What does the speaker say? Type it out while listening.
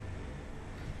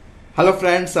Hello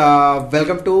friends,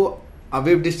 welcome to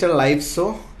Aviv Digital Live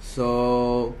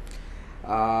Show.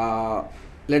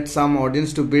 Let some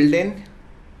audience to build in.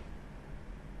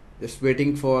 Just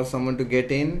waiting for someone to get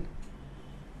in.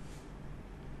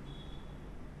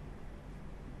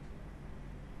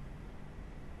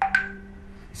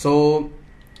 So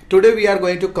today we are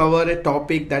going to cover a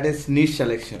topic that is niche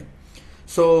selection.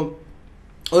 So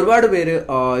ഒരുപാട് പേര്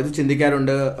ഇത്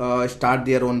ചിന്തിക്കാറുണ്ട് start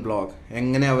their on blog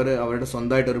എങ്ങനെ അവരുടെ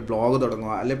സ്വന്തമായിട്ട് ഒരു blog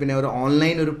തുടങ്ങുക അല്ലെ പിന്നെ അവർ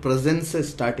ഓൺലൈൻ ഒരു പ്രസൻസ്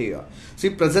സ്റ്റാർട്ട് ചെയ്യുക. സോ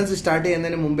ഈ പ്രസൻസ് സ്റ്റാർട്ട്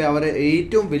ചെയ്യുന്നതിന് മുമ്പേ അവർ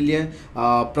ഏറ്റവും വലിയ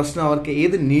പ്രശ്നം അവർക്ക്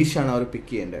ഏത് നീഷാണ് അവർ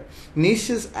പിക്ക് ചെയ്യേണ്ടത്.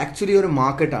 നീഷ് ആക്ച്വലി ഒരു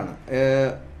മാർക്കറ്റാണ്.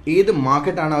 ഏത്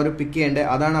മാർക്കറ്റാണ് അവർ പിക്ക് ചെയ്യേണ്ടത്,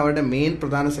 അതാണ് അവരുടെ മെയിൻ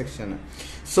പ്രധാന സെക്ഷൻ.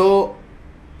 സോ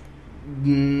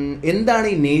എന്താണ്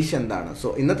ഈ നീഷ് എന്താണ്? സോ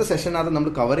ഇന്നത്തെ സെഷനകത്ത്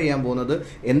നമ്മൾ കവർ ചെയ്യാൻ പോകുന്നത്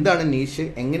എന്താണ് നീഷ്,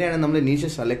 എങ്ങനെയാണ് നമ്മൾ നീഷ്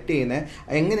സെലക്ട് ചെയ്യുന്നത്,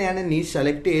 എങ്ങനെയാണ് നീഷ്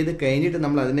സെലക്ട് ചെയ്ത് കഴിഞ്ഞിട്ട്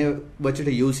നമ്മൾ അതിനെ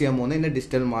വെച്ചിട്ട് യൂസ് ചെയ്യാൻ പോകുന്നത് in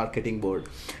digital marketing board.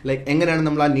 Like എങ്ങനെയാണ്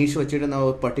നമ്മൾ ആ നീഷ് വെച്ചിട്ട്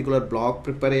നമ്മൾ പർട്ടിക്കുലർ ബ്ലോഗ്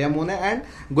പ്രിപ്പയർ ചെയ്യാൻ പോകുന്നത് ആൻഡ്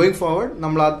ഗോയിങ് ഫോർവേഡ്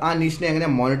നമ്മൾ ആ നീഷിനെ എങ്ങനെ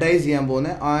മോണിറ്റൈസ് ചെയ്യാൻ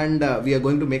പോകുന്നത് and we are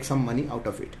going to make some money out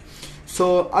of it. So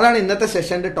അതാണ് ഇന്നത്തെ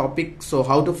സെഷൻ്റെ topic. So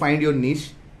how to find your niche.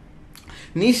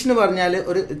 Niche എന്ന് പറഞ്ഞാൽ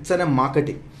it's a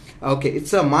marketing. Okay,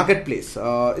 it's a marketplace.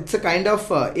 It's a kind of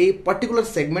a particular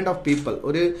segment of people.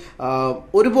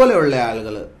 ഒരുപോലെയുള്ള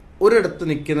ആളുകൾ ഒരിടത്ത്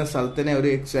നിൽക്കുന്ന സ്ഥലത്തിനെ ഒരു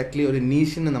exactly ഒരു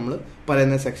നീഷിന് നമ്മൾ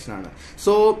പറയുന്ന സെക്ഷനാണ്.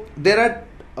 So there are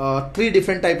three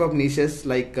different type of niches.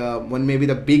 Like one may be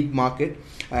the big market,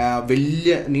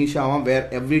 വലിയ niche ആവാം where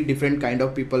every different kind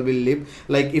of people will live.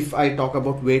 Like if I talk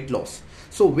about weight loss.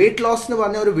 So weight loss എന്ന്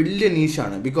പറഞ്ഞാൽ ഒരു വലിയ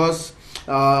നീഷാണ്. Because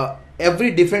every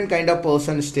different kind of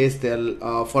person stays there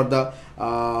for the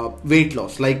weight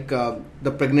loss. Like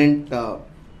the pregnant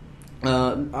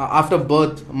after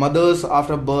birth, mothers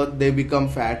after birth they become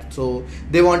fat, so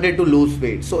they wanted to lose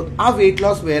weight. So our weight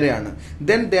loss vareyana.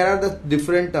 Then there are the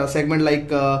different segment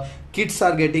like kids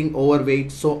are getting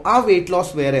overweight, so our weight loss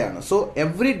vareyana. So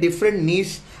every different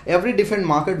niche, every different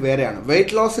market വേറെയാണ്.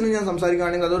 Weight ലോസിന് ഞാൻ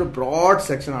സംസാരിക്കുകയാണെങ്കിൽ അതൊരു broad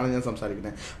section ആണ് ഞാൻ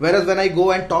സംസാരിക്കുന്നത്. Whereas when I go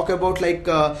and talk about like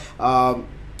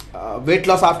weight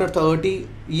loss after 30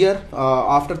 year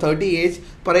after 30 age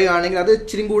പറയുകയാണെങ്കിൽ അത്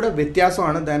ഇച്ചിരി കൂടെ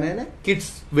വ്യത്യാസമാണ് than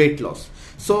kids weight loss.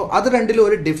 So അത് രണ്ടിലും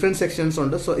ഒരു ഡിഫറെൻറ്റ് സെക്ഷൻസ്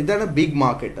ഉണ്ട്. സോ ഇതാണ് big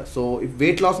market. So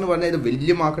weight loss എന്ന് പറഞ്ഞാൽ ഇത്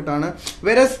വലിയ മാർക്കറ്റാണ്.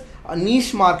 വേറസ്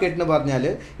നീഷ് മാർക്കറ്റ് എന്ന് പറഞ്ഞാൽ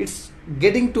it's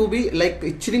getting to be like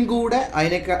ഇച്ചിരി കൂടെ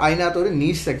അതിനകത്തൊരു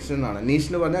നീഷ് സെക്ഷൻ ആണ്. നീഷ്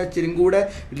എന്ന് പറഞ്ഞാൽ ഇച്ചിരി കൂടെ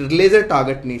related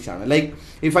target നീഷാണ്. Like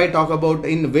if I talk about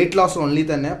in weight loss only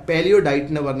തന്നെ പാലിയോ ഡയറ്റ്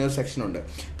എന്ന് പറഞ്ഞൊരു സെക്ഷൻ ഉണ്ട്.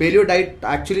 Paleo diet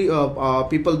actually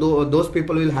those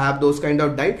people will have those kind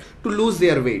of diet to lose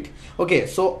their weight. Okay,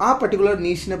 so ആ particular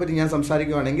നീഷിനെ പറ്റി ഞാൻ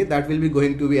സംസാരിക്കുകയാണെങ്കിൽ that will be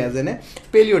going to be as an a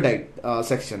paleo diet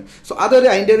section. So അതൊരു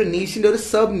അതിൻ്റെ ഒരു നീഷിൻ്റെ ഒരു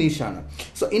sub നീഷാണ്.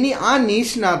 So ഇനി ആ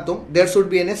നീഷിനകത്തും there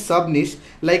should be an a sub niche.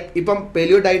 Like ഇപ്പം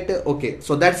paleo diet okay,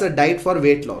 so that's a diet for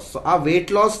weight loss. So ആ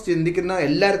weight loss ചിന്തിക്കുന്ന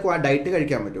എല്ലാവർക്കും ആ ഡയറ്റ്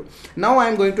കഴിക്കാൻ പറ്റും. Now I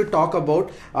am going to talk about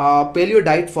paleo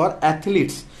diet for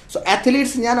athletes. So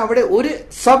athletes ഞാൻ അവിടെ ഒരു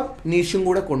സബ് നീഷും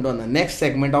കൂടെ കൊണ്ടുവന്നു, next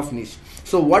segment of niche.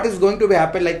 So what is going to be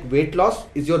happen, like weight loss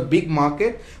is your big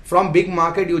market. From big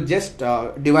market you just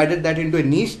divided that into a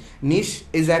niche. Niche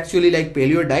is actually like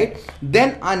paleo diet. Then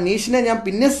a niche ne ഞാൻ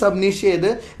പിന്നെ sub niche ചെയ്ത്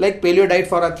like paleo diet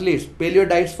for athletes, paleo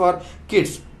diets for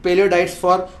kids, paleo diets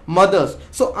for mothers.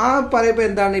 So ആ പറയുമ്പോൾ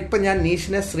എന്താണ്, ഇപ്പം ഞാൻ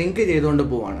നീഷിനെ shrink ചെയ്തുകൊണ്ട്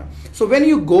പോവാണ്. So when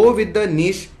you go with the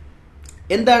niche,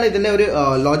 എന്താണ് ഇതിൻ്റെ ഒരു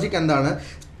ലോജിക് എന്താണ്?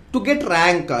 To get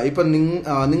rank, ഇപ്പം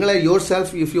നിങ്ങളെ your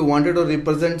self if you wanted to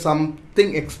represent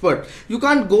something expert, you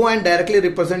can go and directly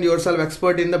represent your self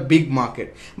expert in the big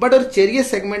market. But ഒരു ചെറിയ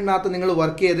സെഗ്മെന്റിനകത്ത് നിങ്ങൾ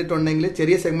work ചെയ്തിട്ടുണ്ടെങ്കിൽ,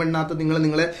 ചെറിയ സെഗ്മെന്റിനകത്ത്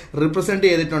നിങ്ങളെ റിപ്രസെന്റ്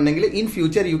ചെയ്തിട്ടുണ്ടെങ്കിൽ in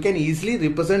future you can easily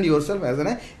represent your self as an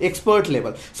expert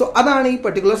level. So അതാണ് ഈ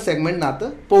particular സെഗ്മെന്റിനകത്ത്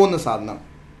പോകുന്ന സാധനം.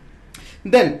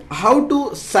 Then how to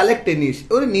select a niche.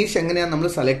 ഒരു നീഷ് എങ്ങനെയാണ് നമ്മൾ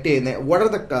സെലക്ട് ചെയ്യുന്നത്, what are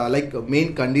the like main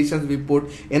conditions we put,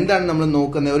 എന്താണ് നമ്മൾ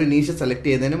നോക്കുന്നത് ഒരു നീഷ് സെലക്ട്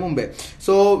ചെയ്യുന്നതിന് മുമ്പേ.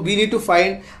 So we need to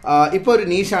find, ഇപ്പോൾ ഒരു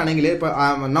നീഷ് ആണെങ്കിൽ ഇപ്പോൾ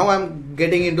now I am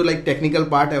getting into like technical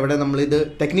part, എവിടെ നമ്മളിത്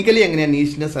ടെക്നിക്കലി എങ്ങനെയാണ്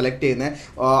നീഷിനെ സെലക്ട് ചെയ്യുന്നത്.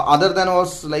 അതർ ദാൻ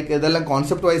വാസ് ലൈക്ക് ഇതെല്ലാം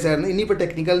കോൺസെപ്റ്റ് വൈസ് ആയിരുന്നു. ഇനിയിപ്പോൾ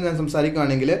ടെക്നിക്കൽ ഞാൻ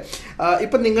സംസാരിക്കുകയാണെങ്കിൽ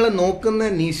ഇപ്പം നിങ്ങൾ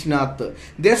നോക്കുന്ന നീഷിനകത്ത്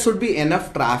there should be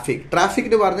enough traffic. Traffic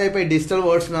എന്ന് പറഞ്ഞാൽ ഇപ്പോൾ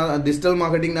ഡിജിറ്റൽ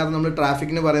മാർക്കറ്റിംഗിനകത്ത് നമ്മൾ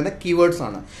ട്രാഫിക്കിന് പറയുന്ന കീവേഡ്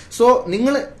ആണ്. സോ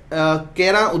നിങ്ങൾ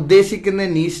കയറാൻ ഉദ്ദേശിക്കുന്ന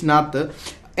നീഷിനകത്ത്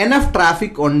എനഫ്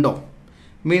ട്രാഫിക് ഉണ്ടോ,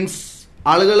 മീൻസ്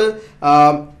ആളുകൾ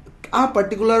ആ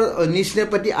പർട്ടിക്കുലർ നീഷിനെ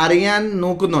പറ്റി അറിയാൻ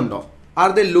നോക്കുന്നുണ്ടോ, are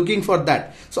they looking for that.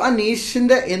 So ആ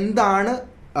നീഷിന്റെ എന്താണ്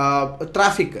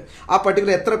ട്രാഫിക്, ആ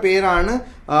പർട്ടിക്കുലർ എത്ര പേരാണ്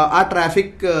ആ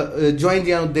ട്രാഫിക് ജോയിൻ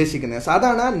ചെയ്യാൻ ഉദ്ദേശിക്കുന്നത്.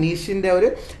 അതാണ് ആ നീഷിന്റെ ഒരു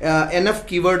എനഫ്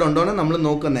കീവേഡ് ഉണ്ടോ എന്ന് നമ്മൾ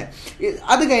നോക്കുന്നത്.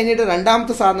 അത് കഴിഞ്ഞിട്ട്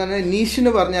രണ്ടാമത്തെ സാധനം നീഷ്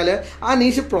എന്ന് പറഞ്ഞാൽ ആ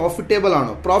നീഷ് പ്രോഫിറ്റബിൾ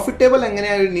ആണോ. പ്രോഫിറ്റബിൾ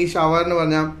എങ്ങനെയാണ് ഒരു നീഷ് ആവാറെന്ന്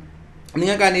പറഞ്ഞാൽ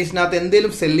നിങ്ങൾക്ക് ആ നീഷിനകത്ത്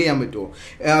എന്തെങ്കിലും സെല് ചെയ്യാൻ പറ്റുമോ,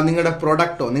 നിങ്ങളുടെ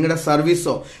പ്രൊഡക്റ്റോ നിങ്ങളുടെ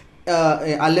സർവീസോ,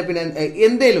 അല്ല പിന്നെ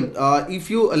എന്തേലും ഇഫ്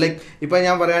യു ലൈക്ക് ഇപ്പൊ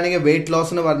ഞാൻ പറയുകയാണെങ്കിൽ വെയിറ്റ് ലോസ്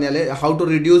എന്ന് പറഞ്ഞാൽ how to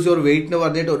reduce your weight എന്ന്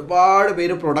പറഞ്ഞിട്ട് ഒരുപാട്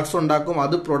പേര് പ്രൊഡക്ട്സ് ഉണ്ടാക്കും,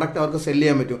 അത് പ്രൊഡക്റ്റ് അവർക്ക് സെല്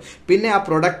ചെയ്യാൻ പറ്റും, പിന്നെ ആ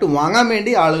പ്രൊഡക്റ്റ് വാങ്ങാൻ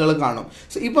വേണ്ടി ആളുകൾ കാണും.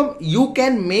 സോ ഇപ്പം you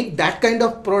can make that kind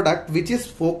of product which is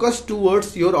focus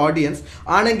towards your audience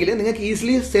ആണെങ്കിൽ നിങ്ങൾക്ക്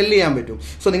ഈസിലി സെല് ചെയ്യാൻ പറ്റും.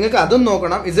 സോ നിങ്ങൾക്ക് അതും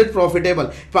നോക്കണം, ഇസ് ഇറ്റ് പ്രോഫിറ്റബിൾ.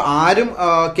 ഇപ്പൊ ആരും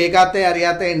കേൾക്കാത്ത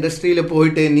അറിയാത്ത ഇൻഡസ്ട്രിയിൽ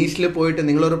പോയിട്ട് നീഷിൽ പോയിട്ട്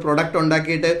നിങ്ങളൊരു പ്രൊഡക്റ്റ്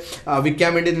ഉണ്ടാക്കിയിട്ട്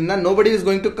വിൽക്കാൻ വേണ്ടി നിന്നാൽ nobody is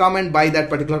going to come and buy that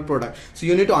particular product. So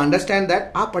you need to understand that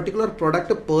a particular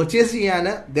product purchase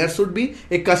cheyana there should be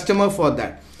a customer for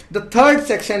that. The third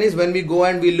section is when we go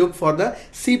and we look for the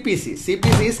CPC.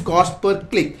 CPC is cost per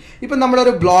click. ഇപ്പം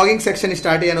നമ്മളൊരു blogging section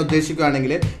start ചെയ്യാൻ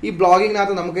ഉദ്ദേശിക്കുകയാണെങ്കിൽ ഈ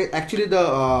ബ്ലോഗിങ്ങിനകത്ത് നമുക്ക് actually the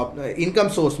income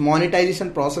source monetisation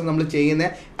process നമ്മൾ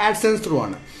ചെയ്യുന്ന AdSense through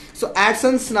ആണ്. So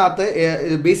ആഡ്സെൻസിനകത്ത്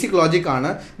ബേസിക് ലോജിക്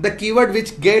ആണ് the keyword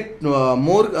which get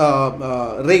more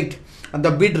rate,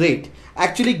 the bid rate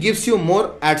actually gives you more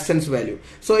AdSense value.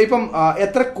 So ഇപ്പം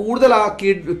എത്ര കൂടുതൽ ആ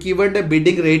കീവേഡിന്റെ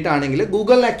ബിഡിംഗ് റേറ്റ് ആണെങ്കിൽ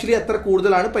ഗൂഗിളിൽ ആക്ച്വലി എത്ര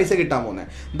കൂടുതലാണ് പൈസ കിട്ടാൻ പോകുന്നത്.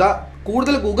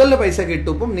 കൂടുതൽ ഗൂഗിളിൽ പൈസ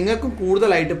കിട്ടുമ്പം നിങ്ങൾക്കും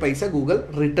കൂടുതലായിട്ട് പൈസ ഗൂഗിൾ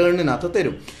റിട്ടേണിനകത്ത്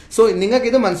തരും. സോ നിങ്ങൾക്ക്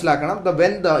ഇത് മനസ്സിലാക്കണം,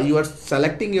 when you are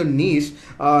selecting your niche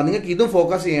നിങ്ങൾക്ക് ഇതും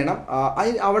ഫോക്കസ് ചെയ്യണം,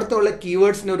 അവിടുത്തെ ഉള്ള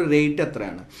കീവേഡ്സിന് ഒരു റേറ്റ്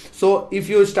എത്രയാണ്. So if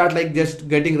you start like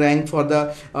just getting rank for the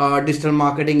digital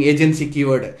marketing agency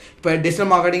keyword, ഇപ്പോൾ ഡിജിറ്റൽ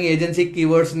മാർക്കറ്റിംഗ് ഏജൻസി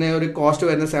കീവേഡ്സിന് ഒരു കോസ്റ്റ്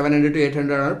വരുന്നത് 700 to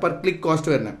 800 ആണ് പെർ ക്ലിക്ക്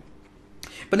കോസ്റ്റ് വരുന്നത്.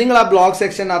 ഇപ്പം നിങ്ങൾ ആ ബ്ലോഗ്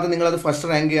സെക്ഷനകത്ത് നിങ്ങളത് ഫസ്റ്റ്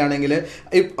റാങ്ക് ചെയ്യുകയാണെങ്കിൽ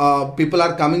if people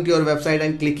are coming to your website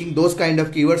and clicking those kind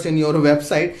of keywords in your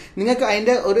website, നിങ്ങൾക്ക്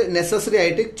അതിൻ്റെ ഒരു നെസസറി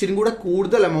ആയിട്ട് ഇച്ചിരി കൂടെ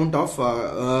കൂടുതൽ amount of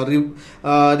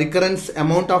recurrence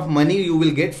amount of money you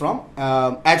will get from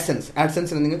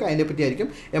ആഡ്സെൻസിന് നിങ്ങൾക്ക് അതിനെ പറ്റി ആയിരിക്കും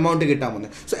എമൗണ്ട് കിട്ടാൻ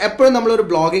പോകുന്നത്. സോ എപ്പോഴും നമ്മളൊരു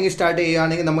ബ്ലോഗിങ് സ്റ്റാർട്ട്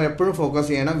ചെയ്യുകയാണെങ്കിൽ നമ്മൾ എപ്പോഴും ഫോക്കസ്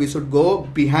ചെയ്യണം, we should go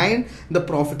behind the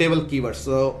profitable keywords.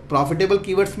 So profitable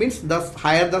keywords means the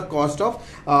higher the cost of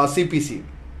CPC.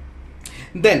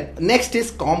 Then next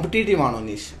is competitive ആണോ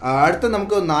നീഷ്. അടുത്ത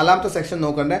നമുക്ക് നാലാമത്തെ സെക്ഷൻ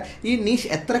നോക്കേണ്ട ഈ നീഷ്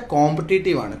എത്ര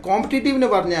കോമ്പറ്റേറ്റീവ് ആണ്. കോമ്പറ്റേറ്റീവ് എന്ന്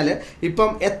പറഞ്ഞാൽ ഇപ്പം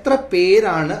എത്ര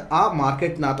പേരാണ് ആ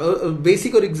മാർക്കറ്റിനകത്ത്,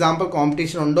 ബേസിക് ഒരു എക്സാമ്പിൾ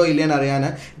കോമ്പറ്റീഷൻ ഉണ്ടോ ഇല്ലയെന്ന് അറിയാൻ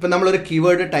ഇപ്പം നമ്മളൊരു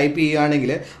കീവേഡ് ടൈപ്പ്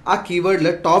ചെയ്യുകയാണെങ്കിൽ ആ കീവേഡിൽ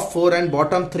ടോപ്പ് 4 ആൻഡ്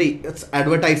ബോട്ടം 3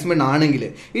 അഡ്വർടൈസ്മെന്റ് ആണെങ്കിൽ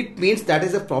it means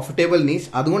that is a profitable niche.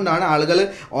 അതുകൊണ്ടാണ് ആളുകൾ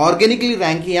ഓർഗാനിക്കലി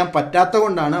റാങ്ക് ചെയ്യാൻ പറ്റാത്ത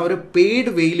കൊണ്ടാണ് അവർ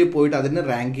പെയ്ഡ് വേയിൽ പോയിട്ട് അതിന്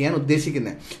റാങ്ക് ചെയ്യാൻ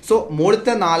ഉദ്ദേശിക്കുന്നത്. സോ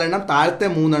മുകളിലത്തെ 4 എണ്ണം താഴത്തെ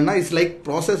 3 എണ്ണം is like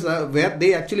process where they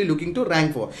actually looking to rank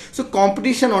for. So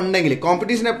competition ഉണ്ടെങ്കിൽ,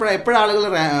 കോമ്പറ്റീഷൻ എപ്പോഴും ആളുകൾ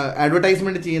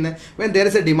അഡ്വർടൈസ്മെന്റ് ചെയ്യുന്നത് when there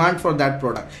is a demand for that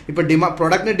product. ഇപ്പൊ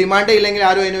പ്രൊഡക്റ്റിന് ഡിമാൻഡ് ഇല്ലെങ്കിൽ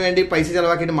ആരും അതിന് വേണ്ടി പൈസ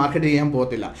ചെലവാക്കിയിട്ട് മാർക്കറ്റ് ചെയ്യാൻ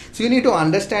പോകത്തില്ല. So you need to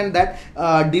understand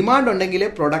that demand ഉണ്ടെങ്കിൽ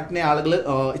പ്രൊഡക്റ്റിനെ ആളുകൾ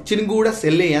ഇച്ചിരി കൂടെ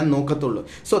സെല് ചെയ്യാൻ നോക്കത്തുള്ളൂ.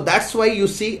 So that's why you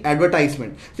see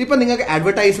advertisement. ഇപ്പൊ നിങ്ങൾക്ക്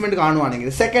അഡ്വർടൈസ്മെന്റ്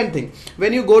കാണുവാണെങ്കിൽ second thing,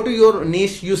 when you go to your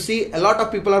niche you see a lot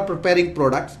of people are preparing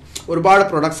products. ഒരുപാട്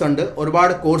പ്രൊഡക്ട്സ് ഉണ്ട്,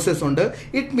 ഒരുപാട് കോഴ്സസ് ഉണ്ട്.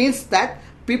 It means that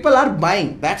people are buying,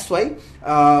 that's why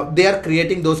they are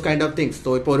creating those kind of things. So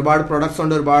ഇപ്പോൾ ഒരുപാട് products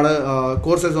ഉണ്ട്, ഒരുപാട്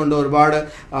courses ഉണ്ട്, ഒരുപാട്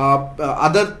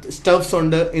other stuffs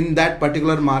ഉണ്ട് in that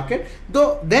particular market, though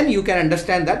then you can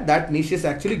understand that that niche is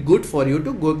actually good for you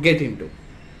to go get into.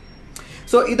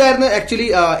 So ഇതായിരുന്നു actually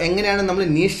എങ്ങനെയാണ് നമ്മൾ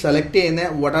നീഷ് സെലക്ട്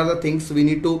ചെയ്യുന്നത്, what are the things we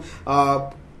need to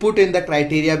put in the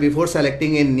criteria before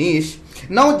selecting a niche.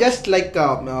 Now just like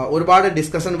ഒരുപാട്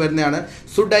discussion വരുന്നതാണ്,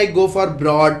 should I go for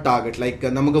broad target, like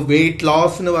നമുക്ക് weight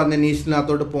loss എന്ന് പറഞ്ഞ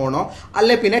നീഷിനകത്തോട്ട് പോകണോ,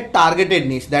 അല്ലെ പിന്നെ targeted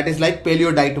niche that is like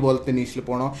paleo diet പോലത്തെ നീഷിൽ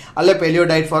പോകണോ, അല്ലെ പെലിയോ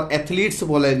ഡയറ്റ് ഫോർ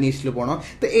അത്ലീറ്റ്സ് പോലെ നീഷിൽ പോകണോ,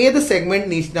 ഏത് സെഗ്മെന്റ്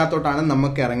നീഷിനകത്തോട്ടാണ്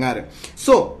നമുക്ക് ഇറങ്ങാറ്.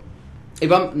 സോ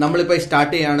ഇപ്പം നമ്മളിപ്പോൾ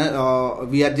സ്റ്റാർട്ട് ചെയ്യാണ്,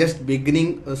 we are just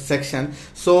beginning section.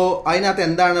 So അതിനകത്ത്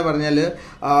എന്താണ് പറഞ്ഞാൽ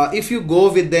if you go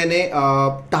with a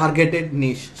targeted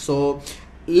niche, so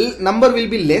number will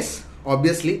be less,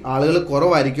 obviously ആളുകൾ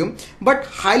കുറവായിരിക്കും, ബട്ട്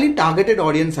ഹൈലി ടാർഗറ്റഡ്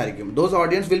ഓഡിയൻസ് ആയിരിക്കും. Those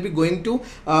audience will be going to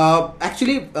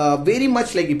actually very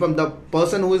much like ഇപ്പം the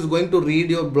person who is going to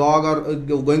read your blog or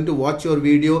going to watch your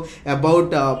video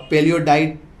about paleo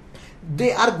diet, they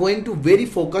are going to very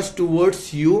focus towards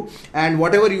you, and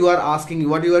whatever you are asking,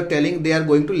 what you are telling, they are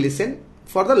going to listen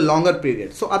for the longer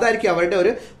period. So അതായിരിക്കും അവരുടെ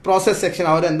ഒരു process section,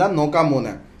 അവർ എന്താ നോക്കാൻ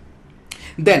പോകുന്നത്.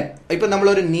 Then ഇപ്പം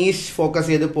നമ്മളൊരു niche focus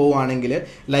ചെയ്ത് പോവുകയാണെങ്കിൽ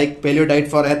like paleo diet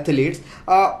for athletes,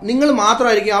 നിങ്ങൾ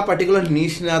മാത്രമായിരിക്കും ആ പർട്ടിക്കുലർ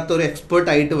നീഷിനകത്ത് ഒരു എക്സ്പേർട്ട്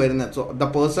ആയിട്ട് വരുന്നത്. സോ ദ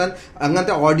പേഴ്സൺ,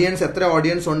 അങ്ങനത്തെ ഓഡിയൻസ് എത്ര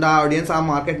ഓഡിയൻസ് ഉണ്ട്, ആ ഓഡിയൻസ് ആ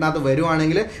മാർക്കറ്റിനകത്ത്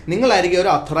വരുവാണെങ്കിൽ നിങ്ങളായിരിക്കും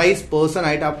ഒരു അഥറൈസ്ഡ് പേഴ്സൺ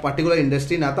ആയിട്ട് ആ പർട്ടിക്കുലർ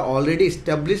ഇൻഡസ്ട്രിനകത്ത് ഓൾറെഡി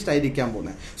എസ്റ്റാബ്ലിഷ്ഡ് ആയിരിക്കാൻ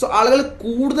പോകുന്നത്. സോ ആളുകൾ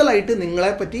കൂടുതലായിട്ട്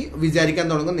നിങ്ങളെ പറ്റി വിചാരിക്കാൻ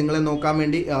തുടങ്ങും, നിങ്ങളെ നോക്കാൻ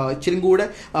വേണ്ടി ഇച്ചിരി കൂടെ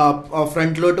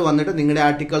ഫ്രണ്ടിലോട്ട് വന്നിട്ട് നിങ്ങളുടെ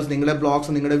ആർട്ടിക്കിൾസ്, നിങ്ങളുടെ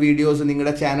ബ്ലോഗ്സ്, നിങ്ങളുടെ വീഡിയോസ്,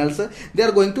 നിങ്ങളുടെ channels, they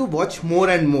are going to watch more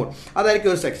and more.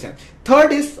 അതായിരിക്കും ഒരു section.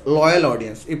 Third is loyal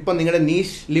audience. ഇപ്പം നിങ്ങളുടെ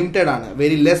നീഷ് ലിമിറ്റഡ് ആണ്,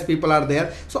 very less people are there.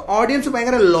 So audience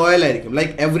ഭയങ്കര ലോയൽ ആയിരിക്കും.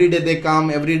 Like every day they come,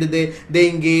 every day they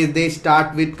engage, they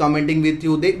start with commenting with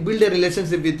you, they build A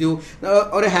relationship with you.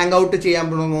 ഒരു hang out ചെയ്യാൻ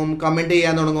തുടങ്ങും, comment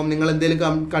ചെയ്യാൻ തുടങ്ങും, നിങ്ങൾ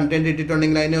എന്തെങ്കിലും content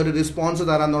ഇട്ടിട്ടുണ്ടെങ്കിൽ അതിന് ഒരു റെസ്പോൺസ്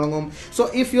തരാൻ തുടങ്ങും. So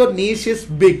if your niche is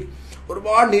big,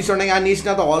 ഒരുപാട് നീഷ് ഉണ്ടെങ്കിൽ ആ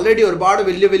നീഷിനകത്ത് ഓൾറെഡി ഒരുപാട്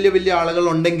വലിയ വലിയ വലിയ ആളുകൾ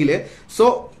ഉണ്ടെങ്കിൽ, so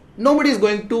nobody is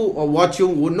going to watch you,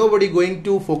 nobody going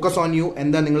to focus on you.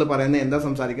 എന്താ നിങ്ങൾ പറയുന്നത്, എന്താ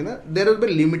സംസാരിക്കുന്നത്, there will be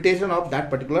limitation of that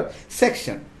particular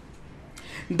section.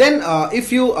 Then if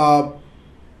you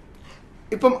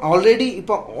ഇപ്പം ഓൾറെഡി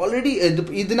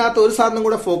ഇതിനകത്ത് ഒരു സാധനം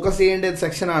കൂടെ ഫോക്കസ് ചെയ്യേണ്ട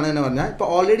സെക്ഷൻ ആണ് എന്ന് പറഞ്ഞാൽ, ഇപ്പൊ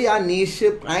ഓൾറെഡി ആ നീഷ്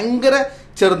ഭയങ്കര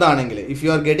ചെറുതാണെങ്കിൽ, if you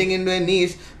are getting in to A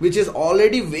niche which is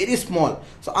already very small,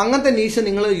 so അങ്ങനത്തെ നീഷ്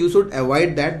നിങ്ങൾ you should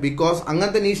avoid that. Because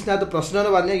അങ്ങനത്തെ നീഷിനകത്ത് പ്രശ്നം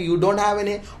എന്ന് പറഞ്ഞാൽ you don't have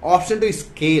any option to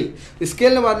scale.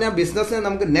 Scale എന്ന് പറഞ്ഞാൽ ബിസിനസ്സിനെ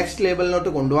നമുക്ക് നെക്സ്റ്റ് ലെവലിലോട്ട്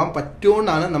കൊണ്ടുപോകാൻ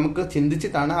പറ്റുകൊണ്ടാണ്, നമുക്ക്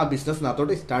ചിന്തിച്ചിട്ടാണ് ആ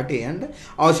ബിസിനസ്സിനകത്തോട്ട് സ്റ്റാർട്ട് ചെയ്യേണ്ട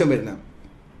ആവശ്യം വരുന്നത്.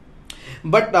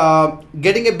 But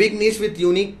getting A big niche with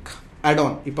unique add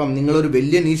on, ഇപ്പം നിങ്ങളൊരു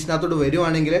വലിയ നീഷിനകത്തോട്ട്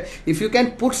വരുവാണെങ്കിൽ, if you can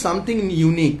put something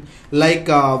unique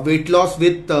like weight loss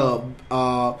with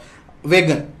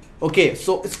vegan, okay,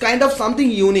 so it's kind of something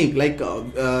unique, like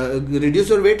reduce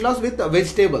your weight loss with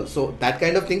vegetables. So that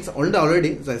kind of things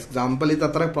already, so example is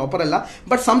athra proper alla,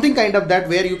 but something kind of that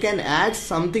where you can add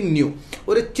something new,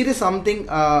 or chiri something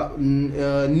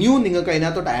new ningalku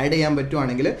ainathottu add cheyan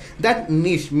pattuvaanengil, that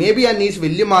niche, maybe a niche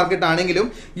velya market aanengilum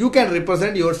you can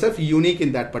represent yourself unique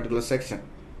in that particular section.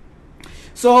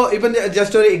 So ഇപ്പം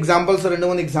just ഒരു examples,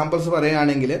 2-3 examples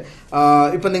പറയുകയാണെങ്കിൽ,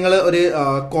 ഇപ്പം നിങ്ങൾ ഒരു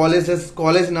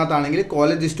കോളേജിനകത്താണെങ്കിൽ,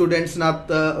 college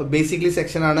സ്റ്റുഡൻസിനകത്ത് basically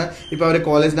സെക്ഷനാണ്. ഇപ്പം അവർ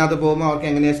കോളേജിനകത്ത് പോകുമ്പോൾ അവർക്ക്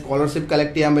എങ്ങനെയാണ് സ്കോളർഷിപ്പ്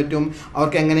കളക്ട് ചെയ്യാൻ പറ്റും,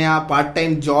 അവർക്ക് എങ്ങനെയാണ് പാർട്ട്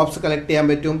ടൈം ജോബ്സ് കളക്ട് ചെയ്യാൻ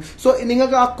പറ്റും. സോ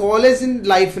നിങ്ങൾക്ക് ആ college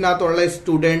ലൈഫിനകത്തുള്ള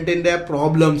സ്റ്റുഡൻറ്റിന്റെ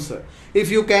problems, if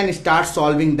you can start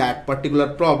solving that particular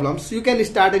problems, you can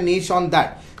start a niche on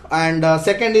that. And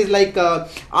second is like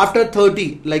after 30,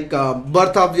 like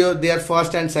birth of their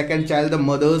first and second child, the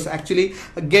mothers actually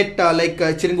get like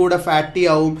chiringuda fatty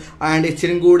avum and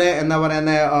chiringuda enna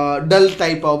parayana dull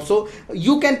type of. So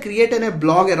you can create a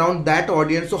blog around that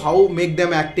audience, so how make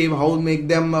them active, how make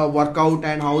them work out,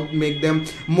 and how make them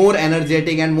more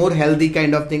energetic and more healthy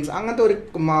kind of things. Anganthe oru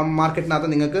market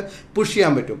natha ningalku push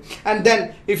cheyan pattum. And then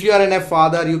if you are a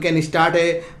father, you can start a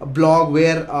blog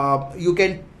where you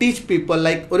can teach people,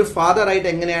 like ഒരു father ആയിട്ട്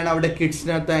എങ്ങനെയാണ് അവിടെ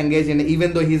കിഡ്സിനകത്ത് engage ചെയ്യുന്നത്, even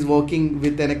though he's working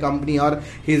with N A company or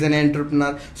he's an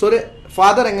entrepreneur. So ഒരു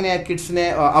father എങ്ങനെയാണ് കിഡ്സിനെ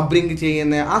അപ്ബ്രിങ്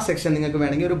ചെയ്യുന്ന ആ section നിങ്ങൾക്ക്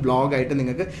വേണമെങ്കിൽ ഒരു ബ്ലോഗായിട്ട്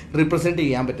നിങ്ങൾക്ക് റിപ്രസെന്റ്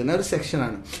ചെയ്യാൻ പറ്റുന്ന ഒരു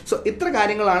സെക്ഷനാണ്. സോ ഇത്ര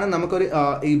കാര്യങ്ങളാണ് നമുക്കൊരു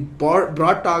ഈ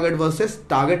ബ്രോഡ് ടാർഗറ്റ് വേഴ്സസ്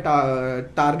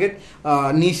ടാർഗറ്റ്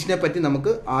നീഷിനെ പറ്റി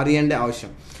നമുക്ക് അറിയേണ്ട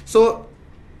ആവശ്യം. സോ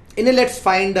ഇനി ലെറ്റ്സ്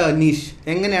ഫൈൻഡ് നീഷ്.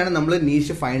 എങ്ങനെയാണ് നമ്മൾ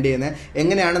നീഷ് ഫൈൻഡ് ചെയ്യുന്നത്,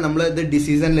 എങ്ങനെയാണ് നമ്മൾ ഇത്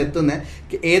ഡിസിഷനിൽ എത്തുന്നത്,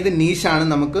 ഏത് നീഷാണ്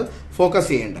നമുക്ക് ഫോക്കസ്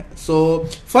ചെയ്യേണ്ടത്. സോ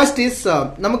ഫസ്റ്റ് ഈസ്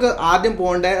നമുക്ക് ആദ്യം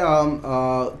പോകേണ്ട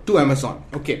to Amazon.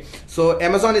 Okay, so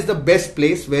Amazon is the best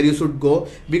place where you should go,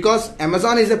 because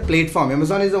Amazon is a platform.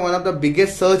 Amazon is one of the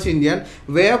biggest search engine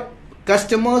where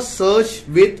customers search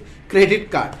with credit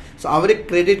card. So our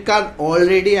credit card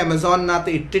already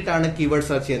Amazonനകത്ത് ഇട്ടിട്ടാണ് keyword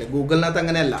search ചെയ്യുന്നത്. ഗൂഗിളിനകത്ത്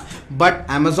അങ്ങനെയല്ല, but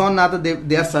Amazonനകത്ത്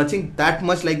they are searching that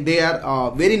much, like they are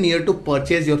very near to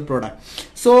purchase your product.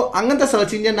 So അങ്ങനത്തെ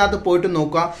search എഞ്ചിനകത്ത് പോയിട്ട്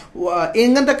നോക്കുക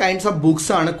എങ്ങനത്തെ kinds of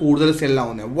books ആണ് കൂടുതൽ cell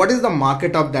ആവുന്നത്, what is the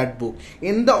market of that book,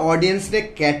 എന്ത് ഓഡിയൻസിനെ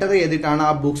കാറ്റർ ചെയ്തിട്ടാണ്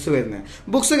ആ ബുക്സ് വരുന്നത്.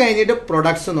 ബുക്സ് കഴിഞ്ഞിട്ട്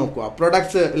പ്രൊഡക്ട്സ് നോക്കുക,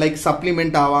 പ്രൊഡക്ട്സ് ലൈക്ക്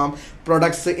സപ്ലിമെന്റ് ആവാം,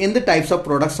 പ്രൊഡക്ട്സ് എന്ത് ടൈപ്സ് ഓഫ്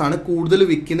പ്രൊഡക്ട്സ് ആണ് കൂടുതൽ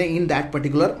വിൽക്കുന്നത് in that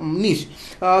particular niche.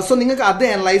 So നിങ്ങൾക്ക് അത്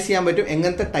അനലൈസ് ചെയ്യാൻ പറ്റും,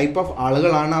 എങ്ങനത്തെ ടൈപ്പ് ഓഫ്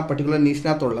ആളുകളാണ് ആ പർട്ടിക്കുലർ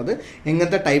നീഷിനകത്തുള്ളത്,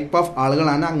 എങ്ങനത്തെ ടൈപ്പ് ഓഫ്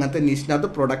ആളുകളാണ് അങ്ങനത്തെ നീഷിനകത്ത്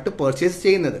പ്രൊഡക്റ്റ് പർച്ചേസ്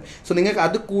ചെയ്യുന്നത്. സോ നിങ്ങൾക്ക്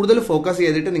അത് കൂടുതൽ ഫോക്കസ്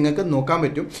ചെയ്തിട്ട് നിങ്ങൾക്ക് നോക്കാൻ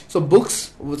പറ്റും. So books,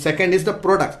 second is the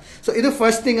products. So ഇത്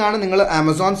ഫസ്റ്റ് തിങ് ആണ് നിങ്ങൾ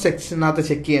Amazon സെക്ഷനകത്ത്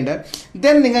ചെക്ക് ചെയ്യേണ്ടത്.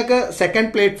 ദെൻ നിങ്ങൾക്ക്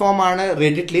സെക്കൻഡ് പ്ലാറ്റ്ഫോം ആണ്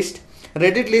റെഡിറ്റ് ലിസ്റ്റ്.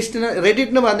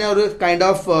 റെഡിറ്റിന് പറഞ്ഞ ഒരു kind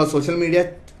of social media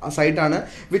site ആണ്,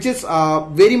 which is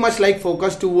very much like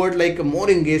focused toward like more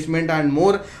engagement and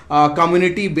more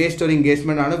community based or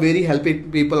engagement ആണ്. very helping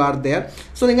people are there.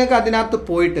 so നിങ്ങൾക്ക് അതിനകത്ത്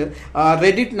പോയിട്ട്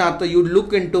റെഡിറ്റിനകത്ത് you look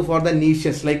into for the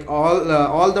niches, like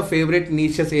all the favorite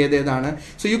niches ഏതാണ്.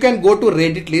 so you can go to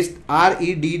Reddit list,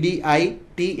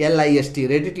 REDDITLIST,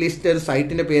 Reddit list ഒരു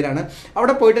സൈറ്റിന്റെ പേരാണ്.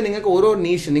 അവിടെ പോയിട്ട് നിങ്ങൾക്ക് ഓരോ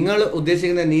നീഷ്, നിങ്ങൾ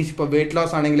ഉദ്ദേശിക്കുന്ന നീഷ്, ഇപ്പോൾ വെയിറ്റ്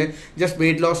ലോസ് ആണെങ്കിൽ ജസ്റ്റ്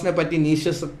വെയിറ്റ് ലോസിനെ പറ്റി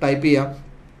നീഷസ് ടൈപ്പ് ചെയ്യാം.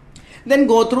 Then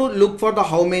go through, look for the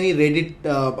how many Reddit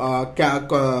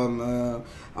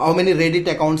how many Reddit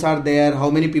accounts are there, how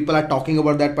many people are talking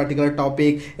about that particular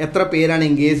topic, എത്ര പേരാണ്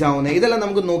engage ആവുന്നത്, ഇതെല്ലാം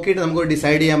നമുക്ക് നോക്കിയിട്ട് നമുക്ക്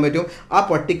ഡിസൈഡ് ചെയ്യാൻ പറ്റും ആ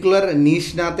പർട്ടിക്കുലർ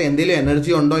നീഷിനകത്ത് എന്തെങ്കിലും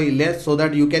എനർജി ഉണ്ടോ ഇല്ലേ, so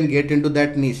that you can get in to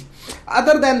that niche.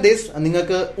 Other than this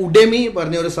നിങ്ങൾക്ക് ഉഡെമി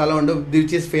പറഞ്ഞൊരു സ്ഥലമുണ്ട്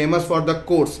which is famous for the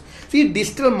course. ഈ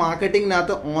digital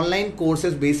മാർക്കറ്റിംഗിനകത്ത് online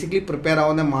courses basically prepare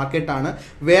ആവുന്ന മാർക്കറ്റാണ്,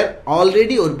 വേർ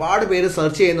ഓൾറെഡി ഒരുപാട് പേര്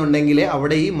സെർച്ച് ചെയ്യുന്നുണ്ടെങ്കിൽ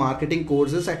അവിടെ ഈ marketing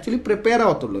courses actually prepare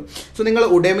ആവത്തുള്ളൂ. So നിങ്ങൾ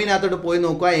ഉഡെമിനകത്തോട്ട് പോയി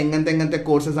നോക്കുക എങ്ങനത്തെ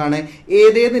കോഴ്സസ് ആണ്,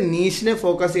 ഏതേത് നീഷിനെ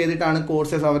ഫോക്കസ് ചെയ്തിട്ടാണ്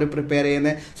കോഴ്സസ് അവർ പ്രിപ്പയർ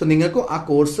ചെയ്യുന്നത്. സോ നിങ്ങൾക്കും ആ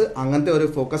കോഴ്സ് അങ്ങനത്തെ ഒരു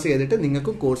ഫോക്കസ് ചെയ്തിട്ട്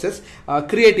നിങ്ങൾക്കും കോഴ്സസ്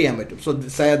ക്രിയേറ്റ് ചെയ്യാൻ പറ്റും. So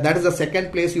that is the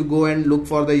second place you go and look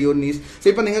for the your niche. So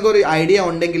ഇപ്പം നിങ്ങൾക്ക് ഒരു ഐഡിയ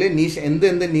ഉണ്ടെങ്കിൽ നീഷ്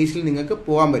എന്ത് നീഷിൽ നിങ്ങൾക്ക്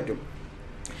പോകാൻ പറ്റും.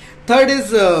 Third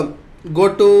is go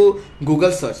to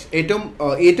Google search.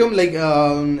 ഏറ്റവും ലൈക്ക്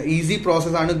ഈസി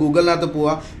പ്രോസസ് ആണ് ഗൂഗിളിനകത്ത്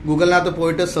പോവുക, ഗൂഗിളിനകത്ത്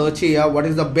പോയിട്ട് സെർച്ച് ചെയ്യുക what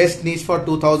is the best niche for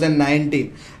 2019,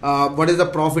 what is the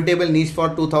profitable niche for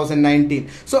 2019.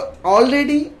 So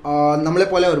already നമ്മളെ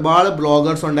പോലെ ഒരുപാട്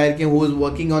ബ്ലോഗേഴ്സ് ഉണ്ടായിരിക്കും who is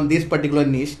working on this particular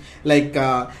niche, like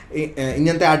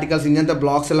ഇങ്ങനത്തെ ആർട്ടിക്കൽസ് ഇങ്ങനത്തെ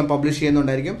ബ്ലോഗ്സ് എല്ലാം പബ്ലിഷ്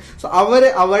ചെയ്യുന്നുണ്ടായിരിക്കും. സോ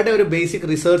അവരുടെ ഒരു ബേസിക്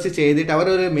റിസർച്ച് ചെയ്തിട്ട്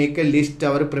അവരൊരു make A list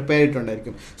our prepare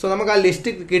ചെയ്തിട്ടുണ്ടായിരിക്കും. So നമുക്ക് ആ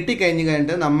ലിസ്റ്റ്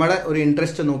കിട്ടിക്കഴിഞ്ഞിട്ട് നമ്മുടെ ഒരു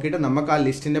ഇൻട്രസ്റ്റ് നോക്കിയിട്ട് നമുക്ക് ആ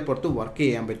ലിസ്റ്റിന്റെ പുറത്ത് വർക്ക്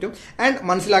ചെയ്യാൻ പറ്റും ആൻഡ്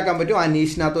മനസ്സിലാക്കാൻ പറ്റും ആ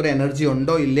നീഷിനകത്ത് ഒരു എനർജി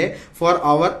ഉണ്ടോ ഇല്ലേ, ഫോർ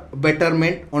അവർ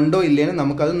ബെറ്റർമെന്റ് ഉണ്ടോ ഇല്ലേന്ന്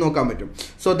നമുക്കത് നോക്കാൻ പറ്റും.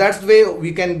 So that's way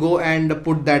we can go and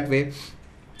put that way.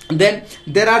 Then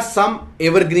there are some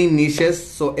evergreen niches.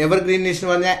 So evergreen niche എന്ന്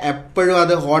പറഞ്ഞാൽ എപ്പോഴും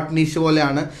അത് ഹോട്ട് നീഷ്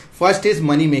പോലെയാണ്. First is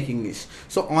money making niche.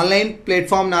 So online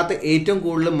പ്ലാറ്റ്ഫോമിനകത്ത് ഏറ്റവും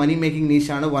കൂടുതൽ മണി making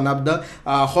നീഷാണ് one of the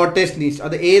hottest niche.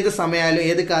 അത് ഏത് സമയമായാലും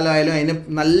ഏത് കാലമായാലും അതിന്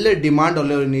നല്ല ഡിമാൻഡ്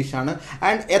ഉള്ള ഒരു നീഷാണ്.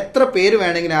 ആൻഡ് എത്ര പേര്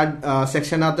വേണമെങ്കിലും ആ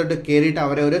സെക്ഷനകത്തോട്ട് കയറിയിട്ട്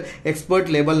അവരെ ഒരു എക്സ്പേർട്ട്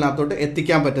ലെവലിനകത്തോട്ട്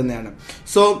എത്തിക്കാൻ പറ്റുന്നതാണ്.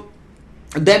 So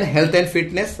then health and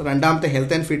fitness, രണ്ടാമത്തെ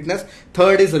health and fitness,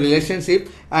 third is relationship,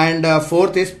 and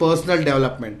fourth is personal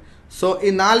development. So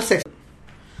ഈ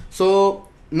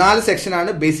നാല് സെക്ഷൻ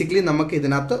ആണ് ബേസിക്കലി നമുക്ക്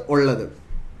ഇതിനകത്ത് ഉള്ളത്.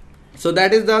 So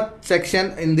that is the section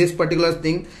in this particular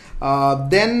thing.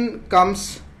 Then comes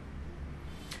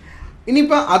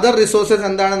ഇനിയിപ്പോൾ അതർ റിസോഴ്സസ്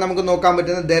എന്താണ് നമുക്ക് നോക്കാൻ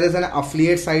പറ്റുന്നത്. There is an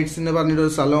affiliate sites എന്ന് പറഞ്ഞൊരു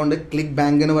സ്ഥലമുണ്ട്, ക്ലിക്ക്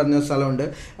ബാങ്ക് എന്ന് പറഞ്ഞൊരു സ്ഥലമുണ്ട്.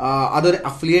 അതൊരു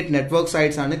അഫിലിയേറ്റ് നെറ്റ്വർക്ക്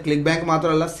സൈറ്റ്സ് ആണ്. ക്ലിക്ക് ബാങ്ക്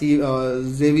മാത്രമല്ല,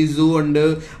 സെവിസു ഉണ്ട്,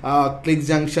 ക്ലിക്ക്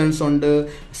ജംഗ്ഷൻസ് ഉണ്ട്,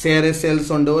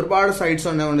 സെയർസെൽസ് ഉണ്ട്, ഒരുപാട് സൈറ്റ്സ്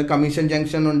ഉണ്ട്, കമ്മീഷൻ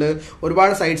ജംഗ്ഷൻ ഉണ്ട്,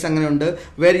 ഒരുപാട് സൈറ്റ്സ് അങ്ങനെ ഉണ്ട്,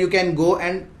 where you can go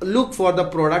and look for the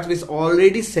products which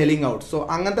already selling out. So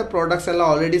അങ്ങനത്തെ പ്രോഡക്ട്സ് എല്ലാം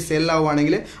ഓൾറെഡി സെൽ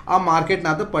ആവുകയാണെങ്കിൽ ആ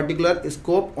മാർക്കറ്റിനകത്ത് പർട്ടിക്കുലർ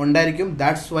സ്കോപ്പ് ഉണ്ടായിരിക്കും.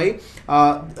 That's why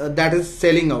that is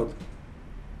selling out.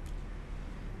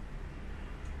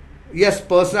 Yes,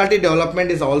 personality development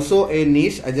is also a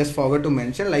niche. I just forgot to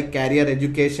mention, like career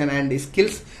education and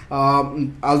skills,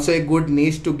 also a good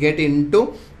niche to get into.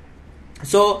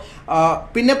 So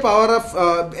പിന്നെ power of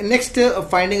next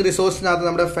finding റിസോഴ്സിനകത്ത്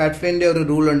നമ്മുടെ ഫാറ്റ്ഫ്ലിൻ്റെ ഒരു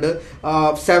rule ഉണ്ട്,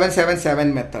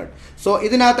 7-7-7 method. So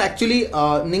ഇതിനകത്ത് actually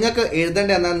നിങ്ങൾക്ക്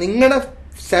എഴുതേണ്ട എന്നാൽ നിങ്ങളുടെ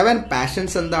 7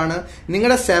 പാഷൻസ് എന്താണ്,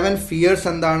 നിങ്ങളുടെ 7 ഫിയേഴ്സ്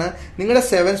എന്താണ്, നിങ്ങളുടെ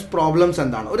 7 പ്രോബ്ലംസ്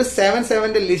എന്താണ്. ഒരു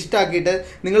 7 ലിസ്റ്റ് ആക്കിയിട്ട്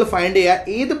നിങ്ങൾ ഫൈൻഡ്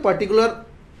ചെയ്യുക ഏത് പർട്ടിക്കുലർ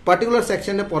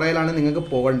സെക്ഷന്റെ പുറയിലാണ് നിങ്ങൾക്ക്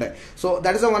പോകേണ്ടത്. So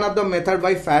that is one of the method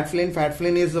by Pat Flynn.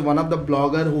 Pat Flynn is one of the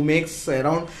blogger who makes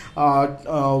around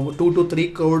 2 to 3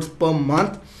 crores per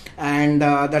month, and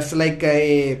that's like a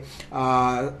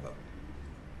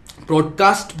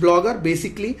broadcast blogger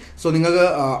basically. So നിങ്ങൾക്ക്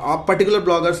ആ particular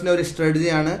ബ്ലോഗേഴ്സിന്റെ ഒരു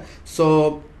സ്ട്രാറ്റജിയാണ്. So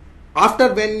after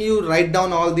when you write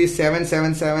down all these 7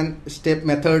 step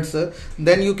methods,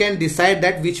 then you can decide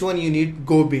that which one you need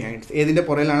go behind, ഏതിന്റെ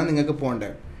പുറയിലാണ് നിങ്ങൾക്ക്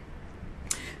പോകേണ്ടത്.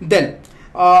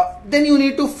 Then you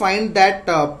need to find that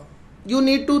you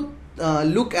need to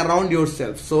look around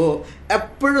yourself. So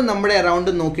എപ്പോഴും നമ്മുടെ around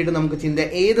നോക്കിയിട്ട് നമുക്ക് ചിന്ത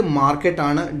ഏത്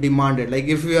മാർക്കറ്റാണ് demand.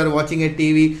 Like if you are watching a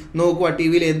TV, നോക്കുക ആ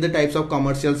TV എന്ത് ടൈപ്സ് ഓഫ്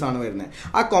കൊമേഴ്സ്യൽസ് ആണ് വരുന്നത്.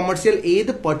 ആ കൊമേഴ്സ്യൽ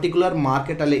ഏത് പർട്ടിക്കുലർ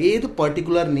മാർക്കറ്റ് അല്ലെ ഏത്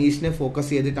പർട്ടിക്കുലർ നീഷിനെ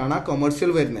ഫോക്കസ് ചെയ്തിട്ടാണ് ആ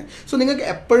കൊമേഴ്സ്യൽ വരുന്നത്. സോ നിങ്ങൾക്ക്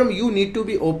എപ്പോഴും you need to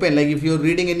be open. Like if you are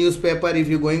reading a newspaper,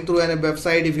 if you going through a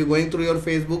website, if you going through your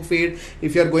Facebook feed,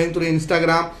 if you are going through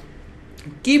Instagram,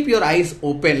 keep your eyes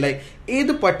open. Like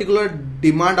ഏത് particular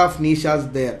demand of niche as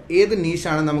there, ഏത്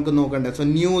നീഷാണ് നമുക്ക് നോക്കേണ്ടത്. So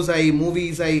news ആയി,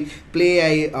 movies ആയി, play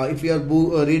ആയി, if you are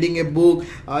reading a book,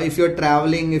 if you are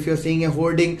travelling, if you are seeing a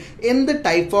hoarding, എന്ത്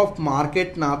type of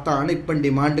മാർക്കറ്റിനകത്താണ് ഇപ്പം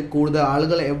ഡിമാൻഡ് കൂടുതൽ,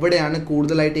 ആളുകൾ എവിടെയാണ്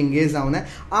കൂടുതലായിട്ട് എൻഗേജ് ആവുന്നത്,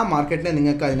 ആ മാർക്കറ്റിനെ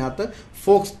നിങ്ങൾക്ക് അതിനകത്ത്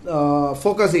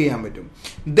ഫോക്കസ് ചെയ്യാൻ പറ്റും.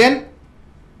 Then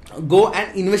go and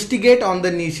investigate on the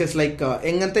niches, like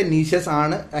എങ്ങനത്തെ niches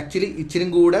ആണ് ആക്ച്വലി ഇച്ചിരി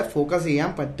കൂടെ ഫോക്കസ് ചെയ്യാൻ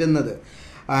പറ്റുന്നത്.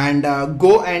 and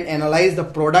go and analyze the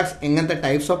products. എങ്ങനത്തെ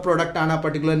ടൈപ്സ് ഓഫ് പ്രൊഡക്റ്റ് ആണ് ആ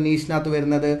പർട്ടിക്കുലർ നീഷിനകത്ത്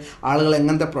വരുന്നത്, ആളുകൾ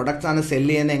എങ്ങനത്തെ പ്രൊഡക്ട്സ് ആണ് സെല്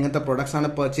ചെയ്യുന്നത്, എങ്ങനത്തെ പ്രൊഡക്ട്സ് ആണ്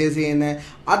പർച്ചേസ് ചെയ്യുന്നത്,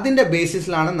 അതിന്റെ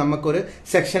ബേസിസിലാണ് നമുക്കൊരു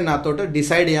സെക്ഷനകത്തോട്ട്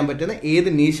ഡിസൈഡ് ചെയ്യാൻ പറ്റുന്ന ഏത്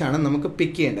നീഷാണ് നമുക്ക്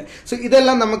പിക്ക് ചെയ്യേണ്ടത്. സോ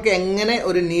ഇതെല്ലാം നമുക്ക് എങ്ങനെ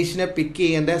ഒരു നീഷിനെ പിക്ക്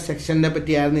ചെയ്യേണ്ട സെക്ഷനെ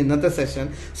പറ്റിയായിരുന്നു ഇന്നത്തെ session.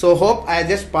 So hope I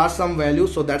just pass some value.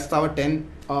 So that's our 10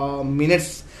 minutes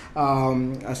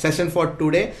session for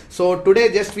today. So today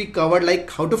just we covered like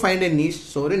how to find a niche.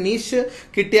 So ഒരു niche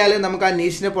കിട്ടിയാൽ നമുക്ക് ആ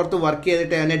നീഷിനെ പുറത്ത് വർക്ക്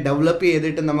ചെയ്തിട്ട് അതിനെ ഡെവലപ്പ്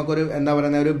ചെയ്തിട്ട് നമുക്കൊരു എന്താ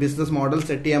പറയുന്ന ഒരു ബിസിനസ് മോഡൽ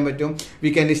സെറ്റ് ചെയ്യാൻ പറ്റും. We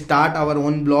can start our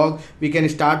on blog, we can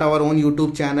start our on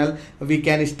YouTube channel, we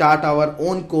can start our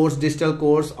on course, digital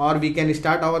course, or we can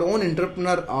start our on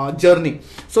entrepreneur journey.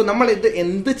 So നമ്മൾ ഇത്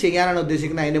എന്ത് ചെയ്യാനാണ്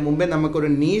ഉദ്ദേശിക്കുന്നത് അതിന്റെ മുമ്പേ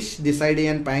നമുക്കൊരു നീഷ് ഡിസൈഡ്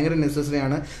ചെയ്യാൻ ഭയങ്കര നെസസറി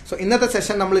ആണ്. സോ ഇന്നത്തെ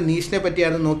സെഷൻ നമ്മൾ നീഷിനെ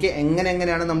പറ്റിയായിരുന്നു നോക്കി,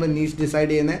 എങ്ങനെയാണ് നമ്മൾ നീഷ്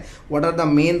ഡിസൈഡ് ചെയ്യുന്നത്, what are the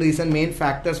main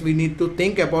factors we need to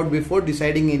think about before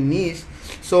deciding a niche.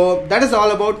 So that is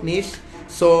all about niche.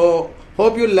 So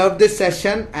hope you love this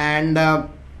session, and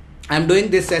I'm doing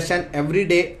this session every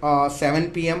day 7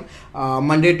 p.m.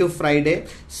 Monday to Friday.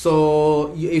 So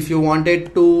if you wanted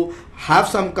to have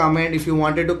some comment, if you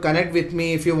wanted to connect with me,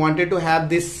 if you wanted to have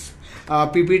this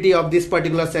PPT of this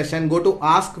particular session, go to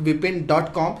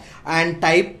askvipin.com and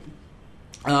type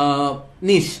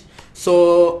niche. So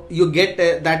you get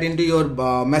that into your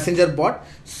messenger bot.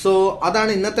 So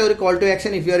അതാണ് ഇന്നത്തെ ഒരു call to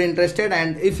action. If you are interested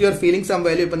and if you are feeling some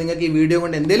value, ഇപ്പം നിങ്ങൾക്ക് ഈ video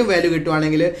കൊണ്ട് എന്തെങ്കിലും value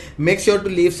കിട്ടുവാണെങ്കിൽ make sure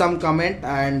to leave some comment.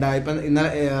 And ഇപ്പം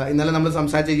ഇന്നലെ നമ്മൾ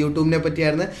സംസാരിച്ച യൂട്യൂബിനെ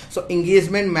പറ്റിയായിരുന്നു. So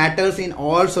engagement matters in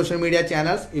all social media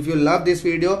channels. If you love this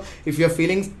video, if you are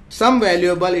feeling some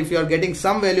valuable, if you are getting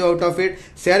some value out of it,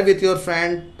 share with your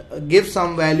friend, give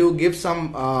some value, give some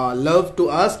love to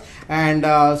us, and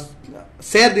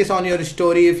share this on your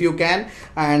story if you can.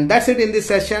 And that's it in this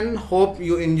session. Hope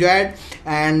you enjoyed,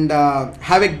 and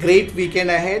have a great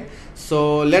weekend ahead. So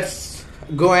let's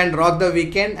go and rock the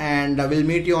weekend, and we'll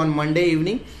meet you on Monday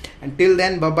evening. Until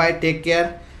then, bye bye, take care,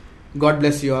 God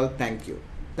bless you all. Thank you,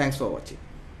 thanks for watching.